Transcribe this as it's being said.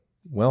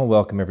Well,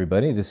 welcome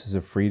everybody. This is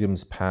a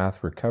Freedom's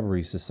Path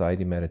Recovery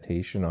Society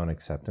meditation on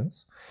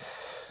acceptance.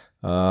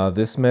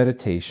 This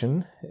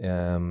meditation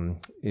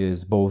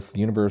is both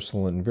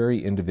universal and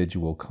very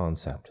individual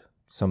concept.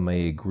 Some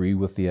may agree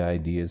with the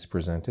ideas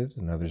presented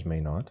and others may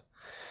not.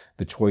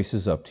 The choice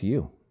is up to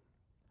you.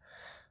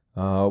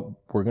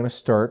 We're going to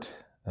start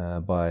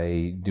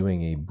by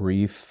doing a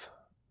brief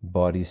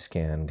body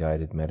scan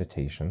guided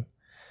meditation.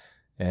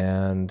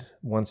 And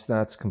once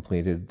that's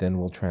completed, then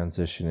we'll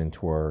transition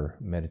into our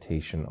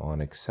meditation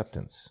on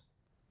acceptance.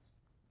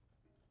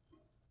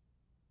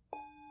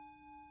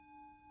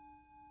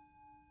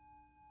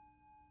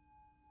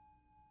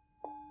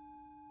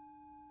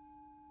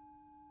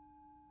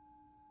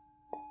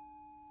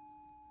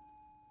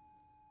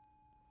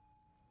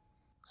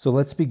 So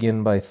let's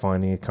begin by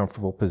finding a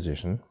comfortable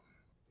position,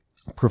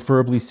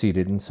 preferably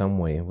seated in some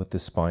way with the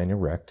spine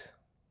erect,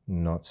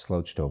 not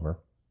slouched over,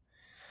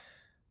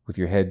 with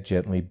your head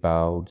gently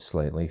bowed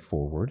slightly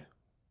forward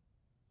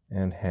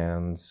and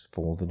hands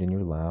folded in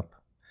your lap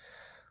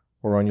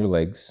or on your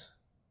legs,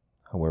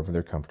 however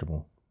they're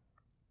comfortable.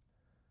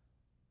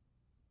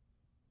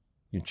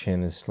 Your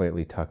chin is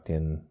slightly tucked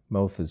in,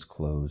 mouth is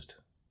closed,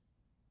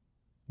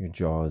 your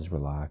jaw is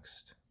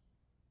relaxed.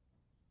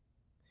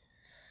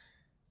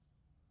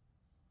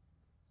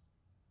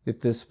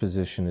 If this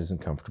position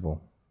isn't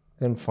comfortable,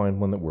 then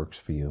find one that works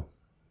for you.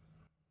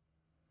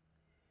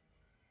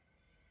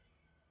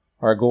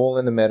 Our goal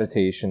in the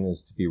meditation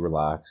is to be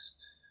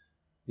relaxed,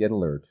 yet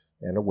alert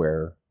and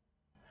aware,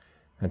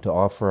 and to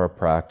offer our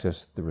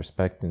practice the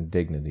respect and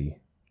dignity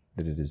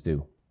that it is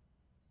due.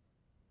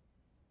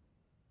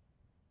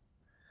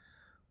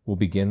 We'll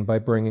begin by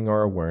bringing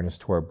our awareness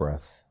to our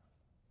breath.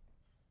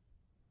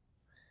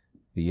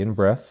 The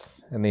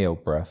in-breath and the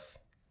out-breath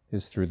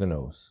is through the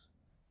nose.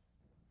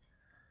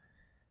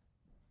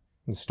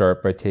 And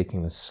start by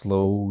taking a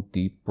slow,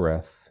 deep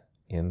breath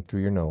in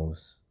through your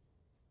nose.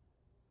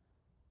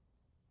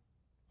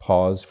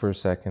 Pause for a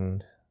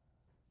second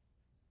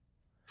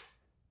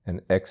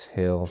and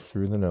exhale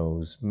through the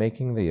nose,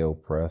 making the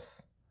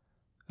out-breath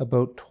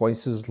about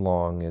twice as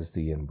long as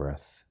the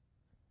in-breath.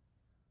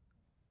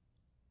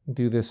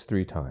 Do this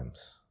 3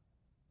 times.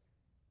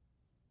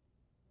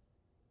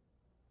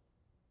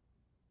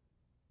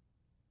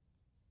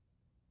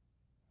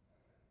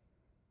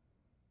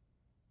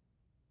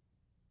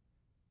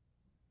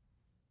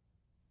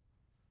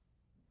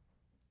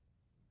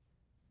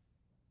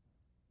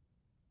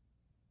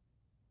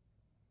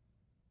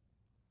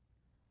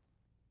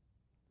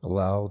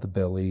 Allow the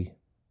belly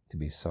to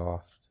be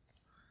soft.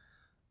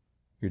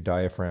 Your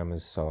diaphragm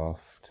is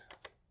soft.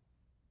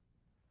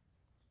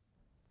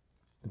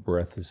 The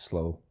breath is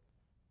slow.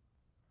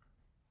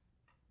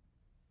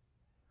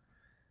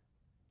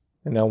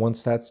 And now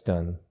once that's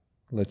done,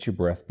 let your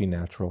breath be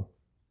natural.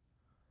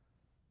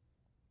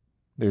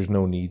 There's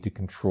no need to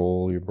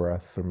control your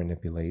breath or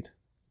manipulate.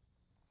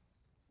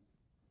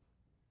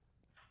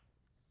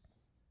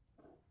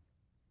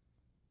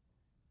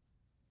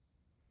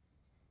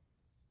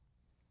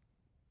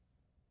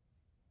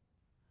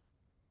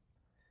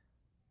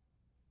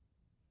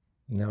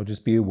 Now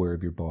just be aware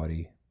of your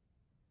body,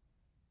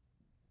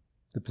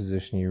 the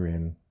position you're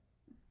in.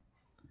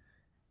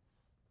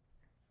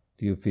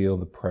 Do you feel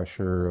the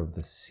pressure of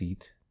the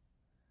seat?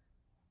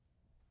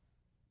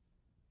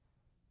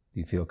 Do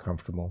you feel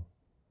comfortable?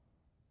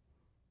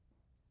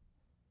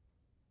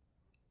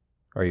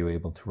 Are you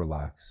able to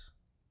relax?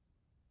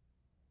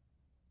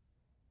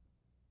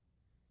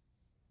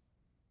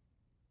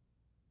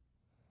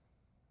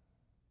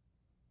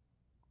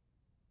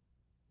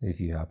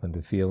 If you happen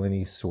to feel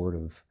any sort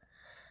of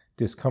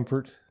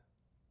discomfort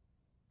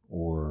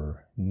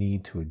or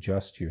need to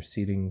adjust your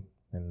seating,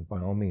 then by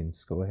all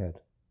means, go ahead.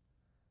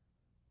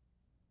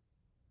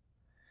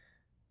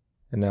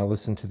 And now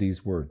listen to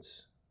these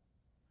words.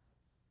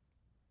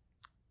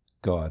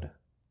 God,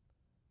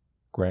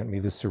 grant me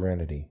the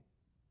serenity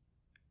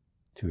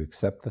to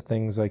accept the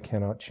things I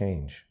cannot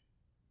change,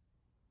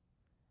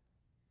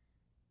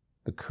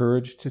 the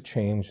courage to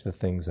change the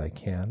things I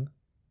can,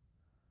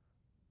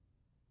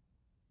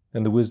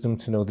 and the wisdom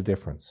to know the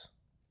difference.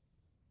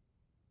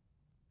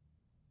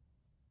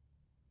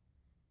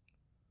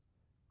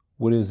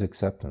 What is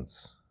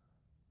acceptance?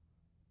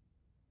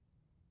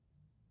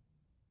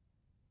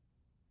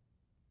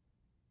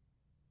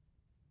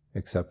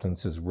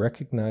 Acceptance is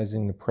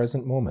recognizing the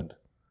present moment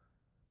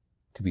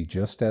to be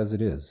just as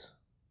it is,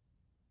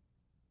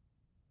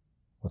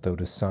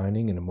 without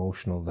assigning an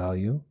emotional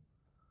value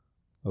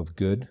of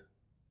good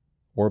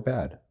or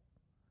bad.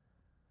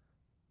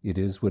 It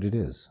is what it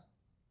is.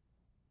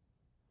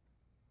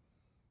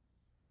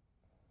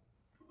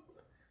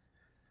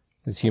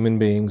 As human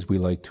beings, we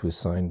like to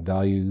assign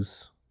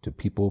values to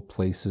people,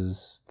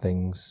 places,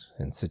 things,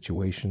 and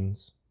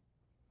situations.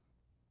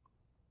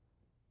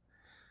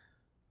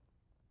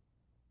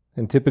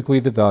 And typically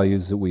the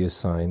values that we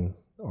assign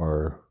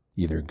are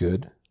either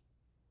good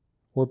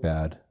or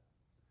bad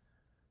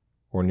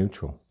or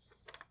neutral.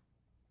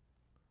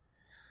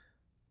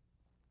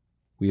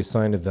 We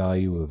assign a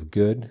value of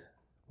good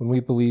when we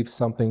believe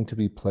something to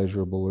be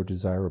pleasurable or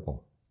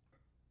desirable.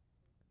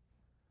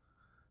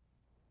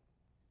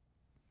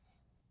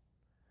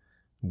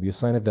 We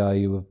assign a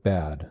value of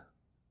bad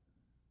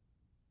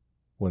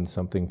when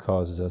something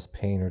causes us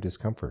pain or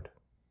discomfort.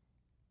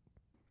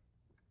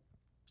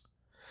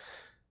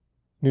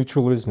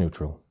 Neutral is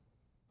neutral.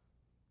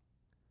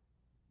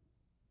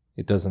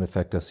 It doesn't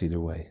affect us either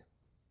way.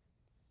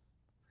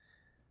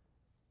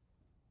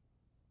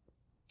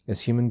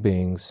 As human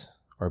beings,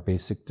 our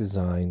basic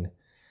design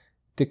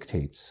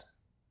dictates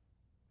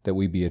that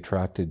we be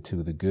attracted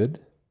to the good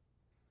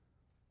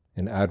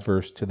and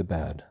adverse to the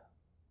bad.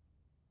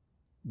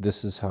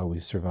 This is how we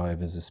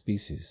survive as a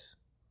species.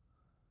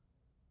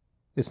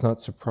 It's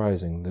not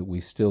surprising that we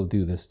still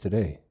do this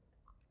today.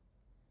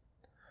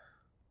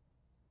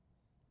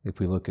 If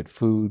we look at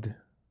food,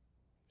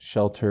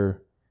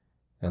 shelter,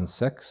 and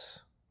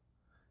sex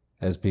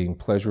as being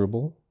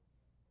pleasurable,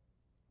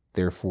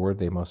 therefore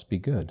they must be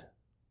good.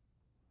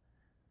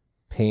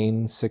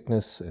 Pain,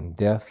 sickness, and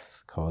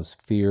death cause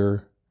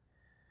fear,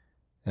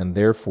 and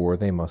therefore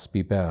they must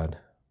be bad.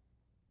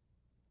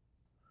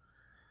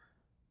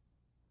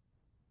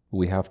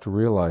 We have to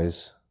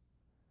realize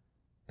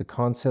the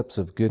concepts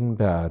of good and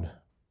bad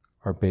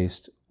are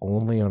based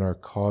only on our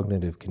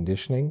cognitive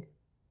conditioning,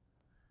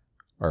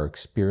 our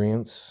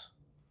experience,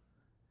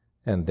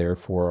 and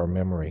therefore our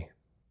memory.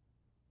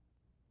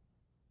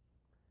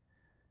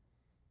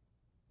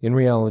 In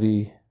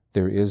reality,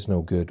 there is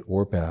no good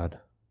or bad,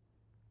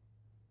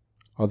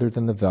 other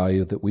than the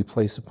value that we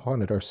place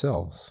upon it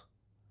ourselves.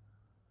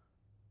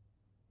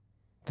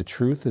 The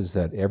truth is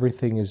that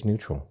everything is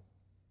neutral.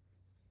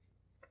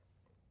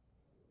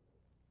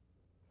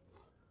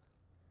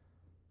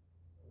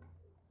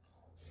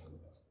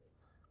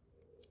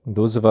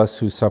 Those of us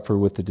who suffer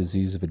with the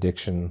disease of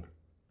addiction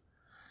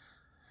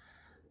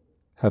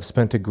have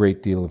spent a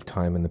great deal of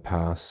time in the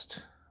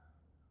past,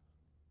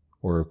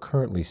 or are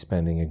currently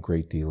spending a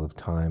great deal of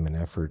time and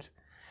effort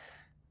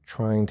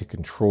trying to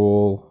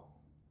control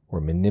or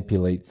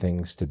manipulate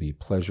things to be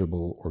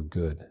pleasurable or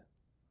good,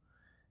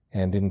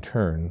 and in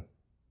turn,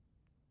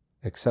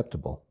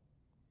 acceptable.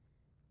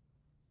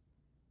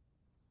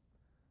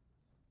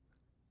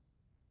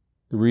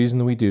 The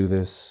reason we do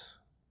this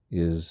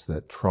is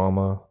that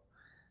trauma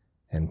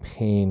and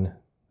pain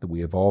that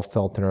we have all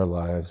felt in our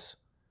lives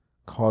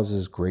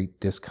causes great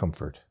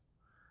discomfort,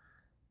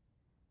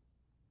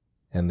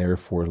 and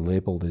therefore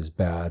labeled as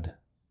bad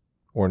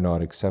or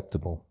not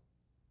acceptable.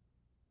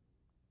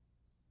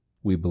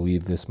 We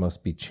believe this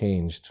must be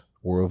changed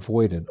or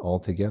avoided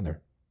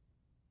altogether.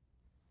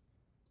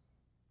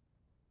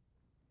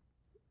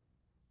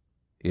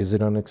 Is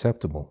it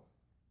unacceptable?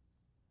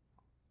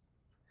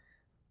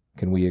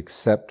 Can we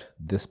accept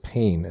this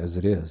pain as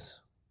it is?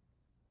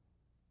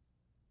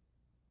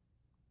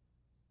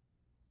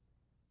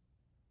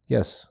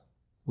 Yes,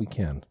 we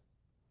can.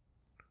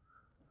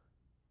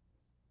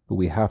 But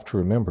we have to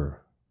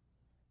remember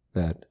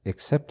that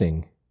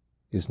accepting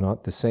is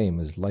not the same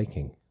as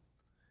liking.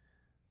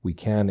 We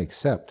can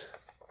accept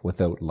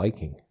without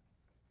liking.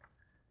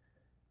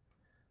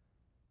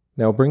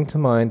 Now bring to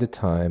mind a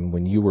time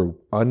when you were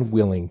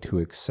unwilling to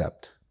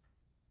accept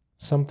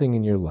something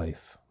in your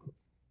life.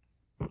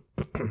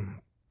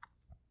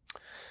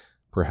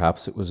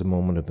 Perhaps it was a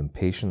moment of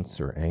impatience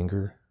or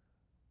anger,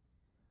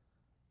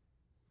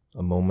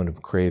 a moment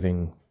of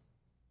craving,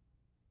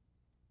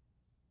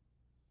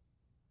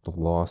 the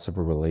loss of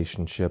a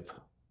relationship,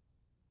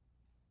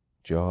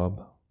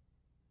 job,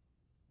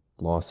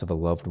 loss of a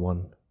loved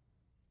one.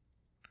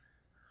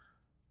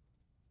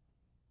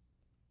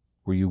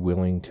 Were you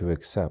willing to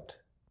accept?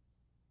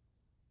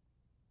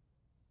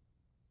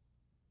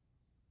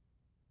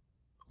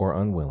 Or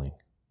unwilling?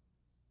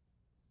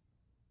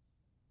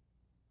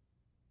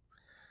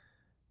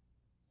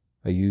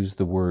 I use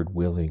the word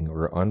willing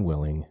or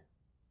unwilling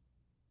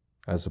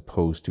as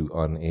opposed to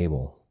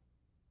unable,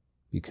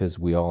 because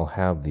we all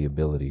have the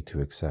ability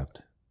to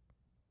accept.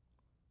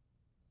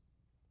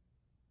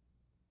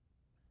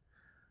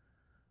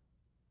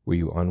 Were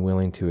you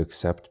unwilling to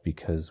accept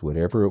because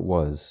whatever it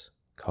was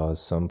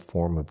caused some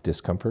form of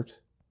discomfort?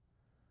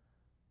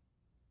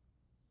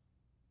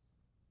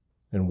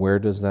 And where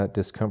does that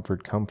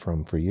discomfort come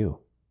from for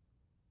you?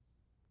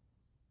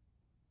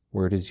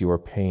 Where does your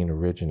pain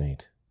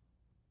originate?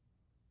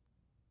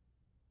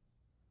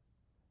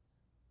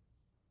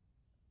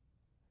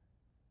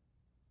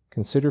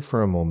 Consider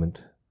for a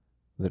moment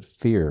that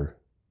fear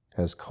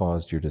has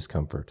caused your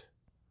discomfort.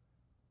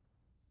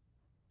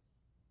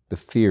 The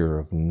fear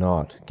of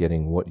not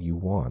getting what you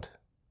want,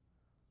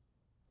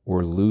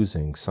 or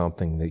losing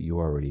something that you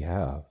already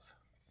have.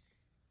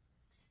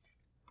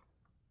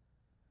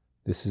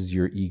 This is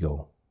your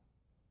ego.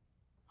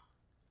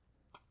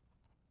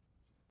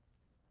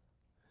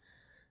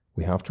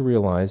 We have to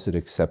realize that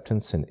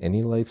acceptance in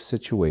any life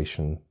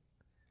situation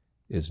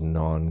is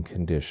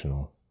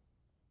non-conditional.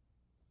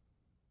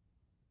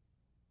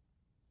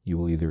 You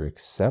will either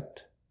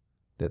accept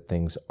that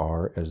things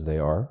are as they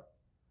are,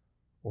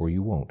 or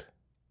you won't.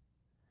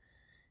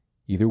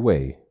 Either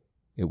way,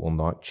 It will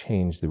not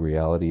change the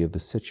reality of the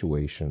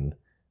situation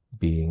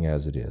being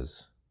as it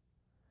is.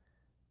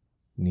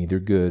 Neither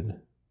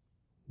good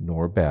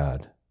nor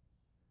bad,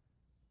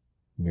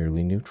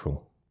 merely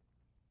neutral.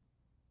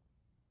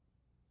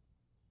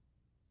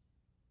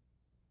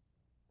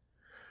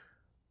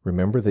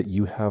 Remember that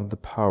you have the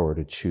power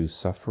to choose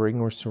suffering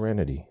or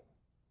serenity.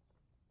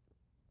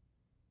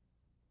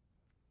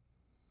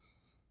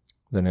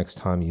 The next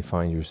time you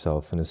find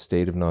yourself in a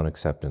state of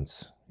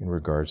non-acceptance in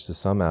regards to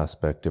some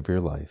aspect of your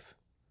life,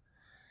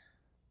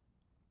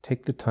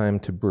 take the time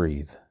to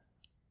breathe.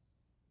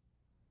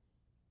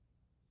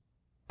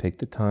 Take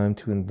the time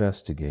to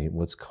investigate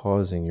what's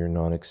causing your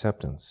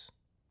non-acceptance.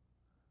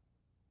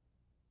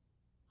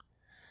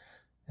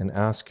 And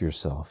ask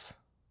yourself,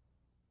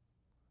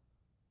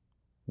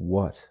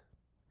 what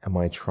am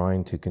I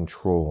trying to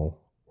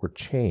control or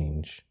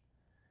change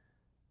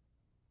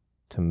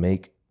to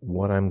make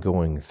what I'm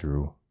going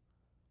through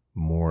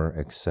more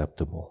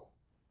acceptable?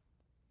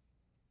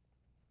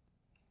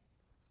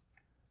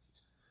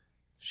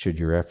 Should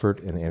your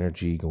effort and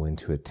energy go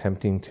into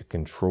attempting to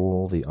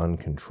control the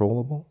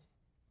uncontrollable?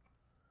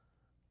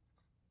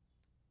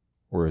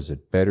 Or is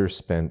it better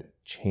spent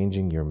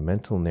changing your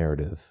mental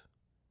narrative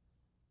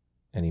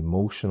and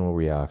emotional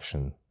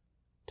reaction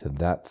to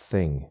that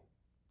thing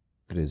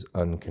that is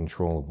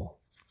uncontrollable?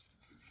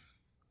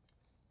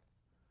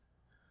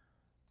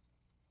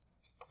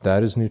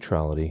 That is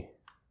neutrality.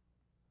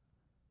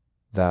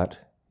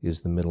 That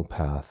is the middle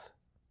path.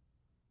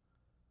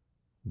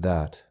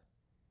 That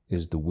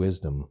is the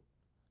wisdom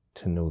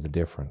to know the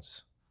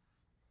difference.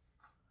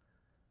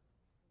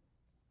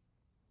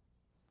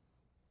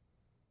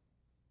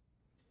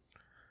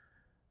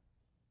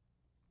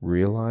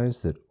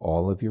 Realize that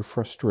all of your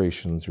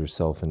frustrations are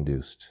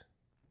self-induced.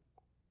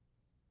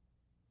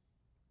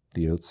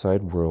 The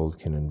outside world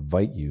can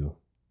invite you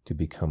to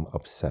become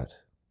upset.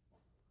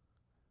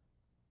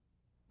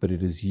 But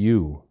it is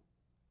you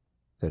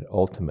that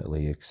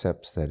ultimately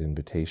accepts that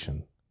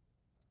invitation.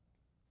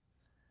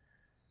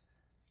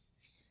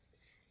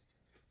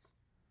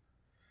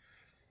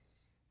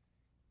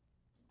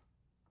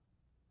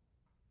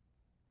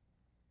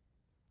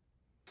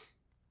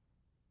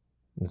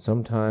 And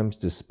sometimes,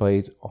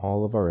 despite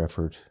all of our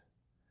effort,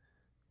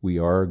 we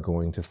are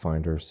going to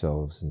find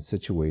ourselves in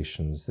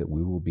situations that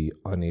we will be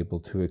unable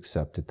to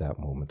accept at that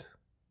moment.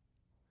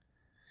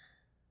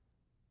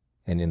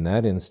 And in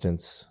that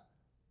instance,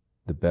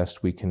 the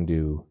best we can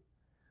do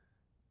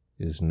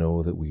is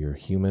know that we are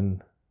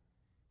human,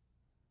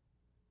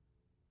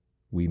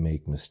 we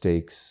make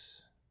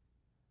mistakes,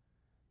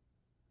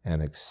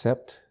 and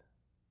accept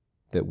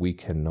that we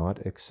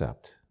cannot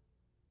accept,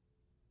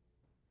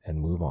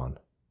 and move on.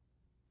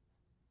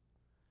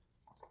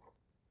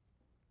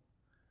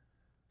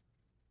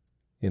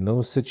 In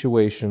those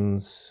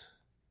situations,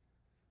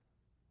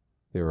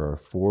 there are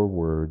 4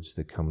 words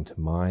that come to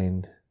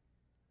mind.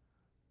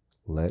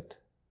 Let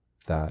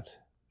that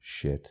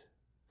shit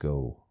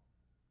go.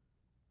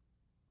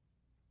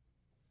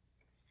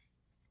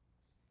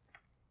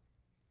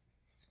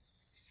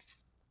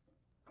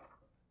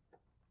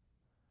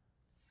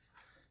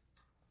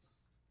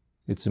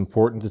 It's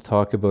important to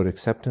talk about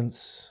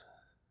acceptance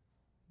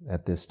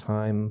at this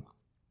time.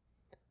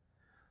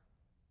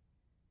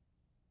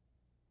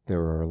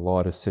 There are a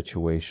lot of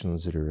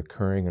situations that are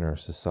occurring in our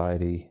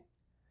society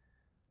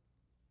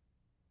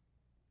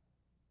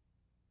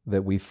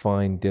that we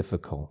find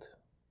difficult.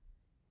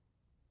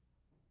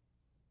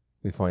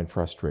 We find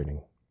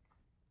frustrating.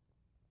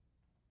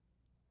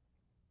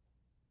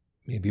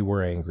 Maybe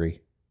we're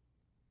angry.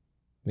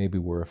 Maybe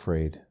we're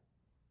afraid.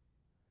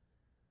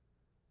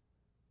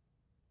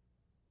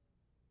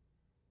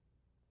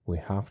 We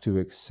have to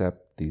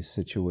accept these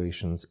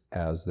situations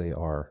as they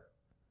are,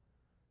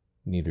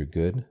 neither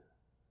good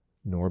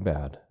nor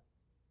bad.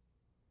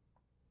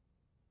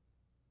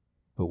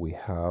 But we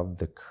have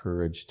the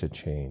courage to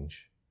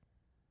change.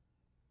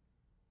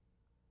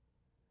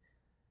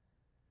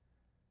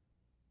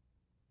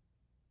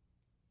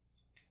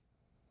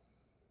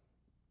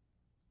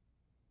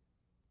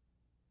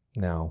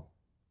 Now,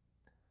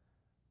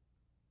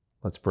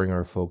 let's bring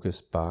our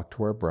focus back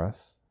to our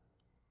breath.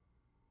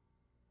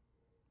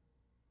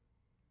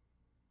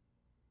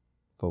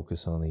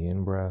 Focus on the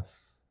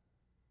in-breath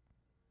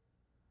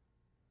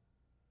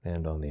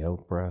and on the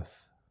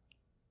out-breath.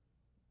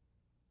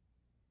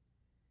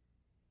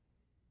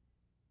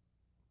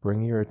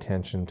 Bring your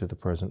attention to the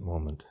present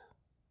moment.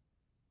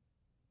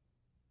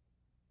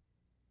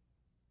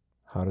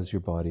 How does your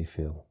body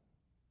feel?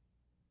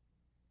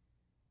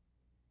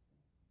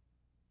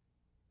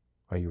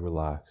 Are you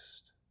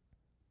relaxed?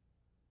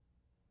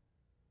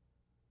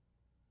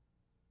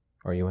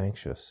 Are you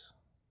anxious?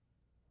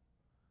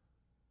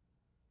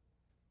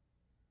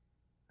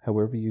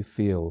 However you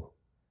feel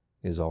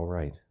is all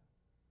right.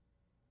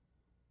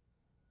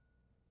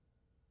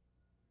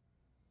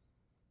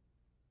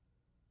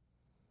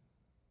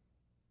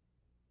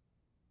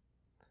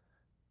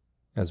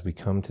 As we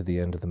come to the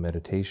end of the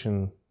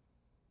meditation,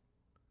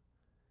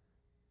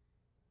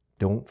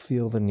 don't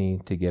feel the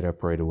need to get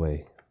up right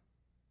away.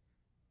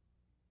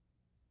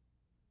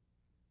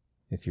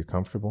 If you're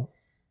comfortable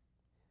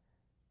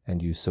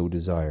and you so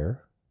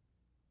desire,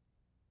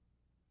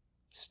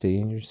 stay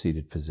in your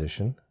seated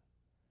position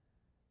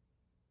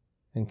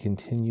and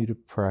continue to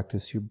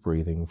practice your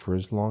breathing for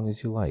as long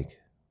as you like.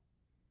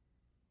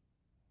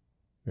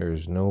 There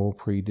is no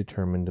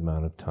predetermined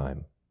amount of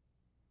time.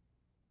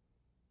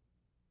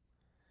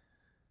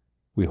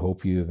 We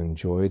hope you have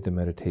enjoyed the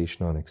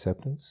meditation on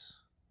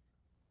acceptance,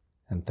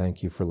 and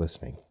thank you for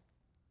listening.